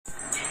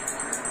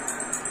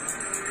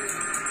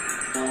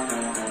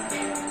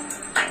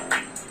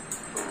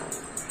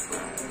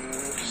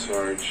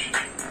Sarge,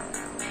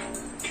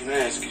 can I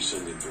ask you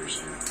something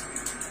personal?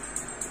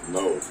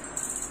 No.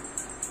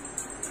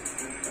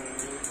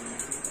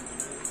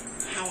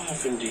 How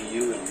often do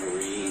you and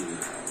Maureen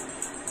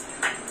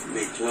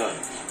make love?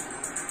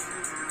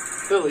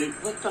 Billy,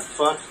 what the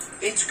fuck?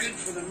 It's good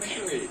for the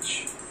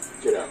marriage.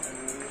 Get out.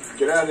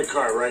 Get out of the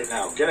car right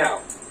now. Get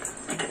out.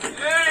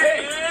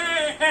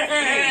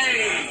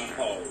 Hey!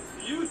 Oh,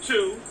 you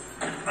two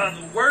are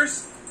the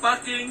worst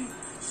fucking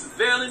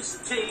surveillance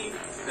team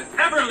that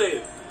ever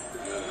lived.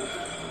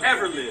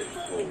 Ever lived.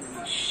 Holy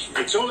shit.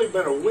 It's only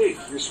been a week.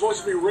 You're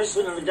supposed to be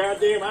wrestling in the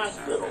goddamn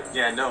hospital.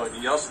 Yeah, I know.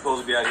 Y'all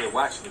supposed to be out here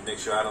watching to make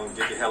sure I don't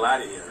get the hell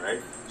out of here,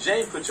 right?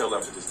 Jane put y'all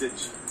up to this, didn't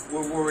she?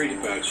 We're worried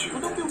about you.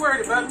 Well, don't be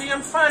worried about me.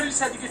 I'm fine. I just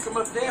had to get from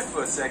up there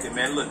for a second,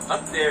 man. Look,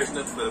 up there is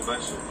nothing but a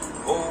bunch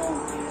of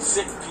old,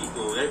 sick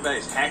people.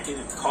 Everybody's hacking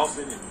and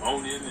coughing and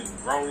moaning and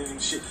groaning and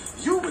shit.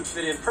 You would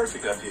fit in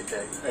perfect up here,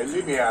 Daddy. Hey,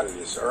 leave me out of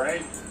this, all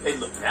right? Hey,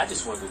 look, man, I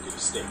just want to go get a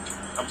steak.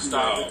 I'm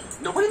starving.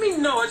 No, what do you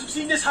mean, no? I've just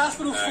eaten this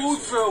hospital food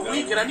for a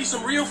week, and I need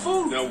some real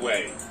food. No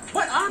way.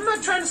 What? I'm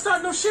not trying to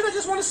start no shit. I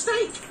just want a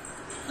steak.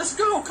 Let's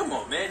go. Come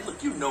on, man.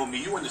 Look, you know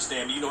me. You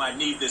understand me. You know I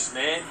need this,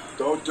 man.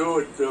 Don't do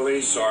it,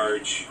 Billy.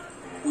 Sarge,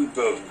 we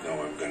both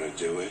know I'm gonna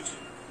do it.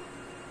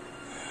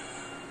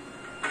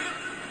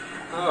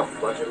 Oh,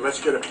 fuck it.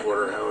 Let's get a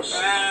porterhouse.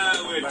 We're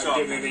I'm not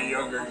talking. getting any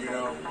younger, you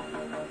know.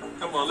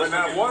 Come on, But let's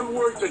not one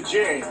word to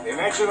Jane, and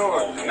that's an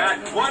order. Not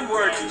one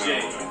word to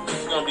Jane.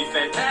 It's going to be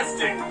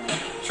fantastic.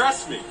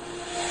 Trust me.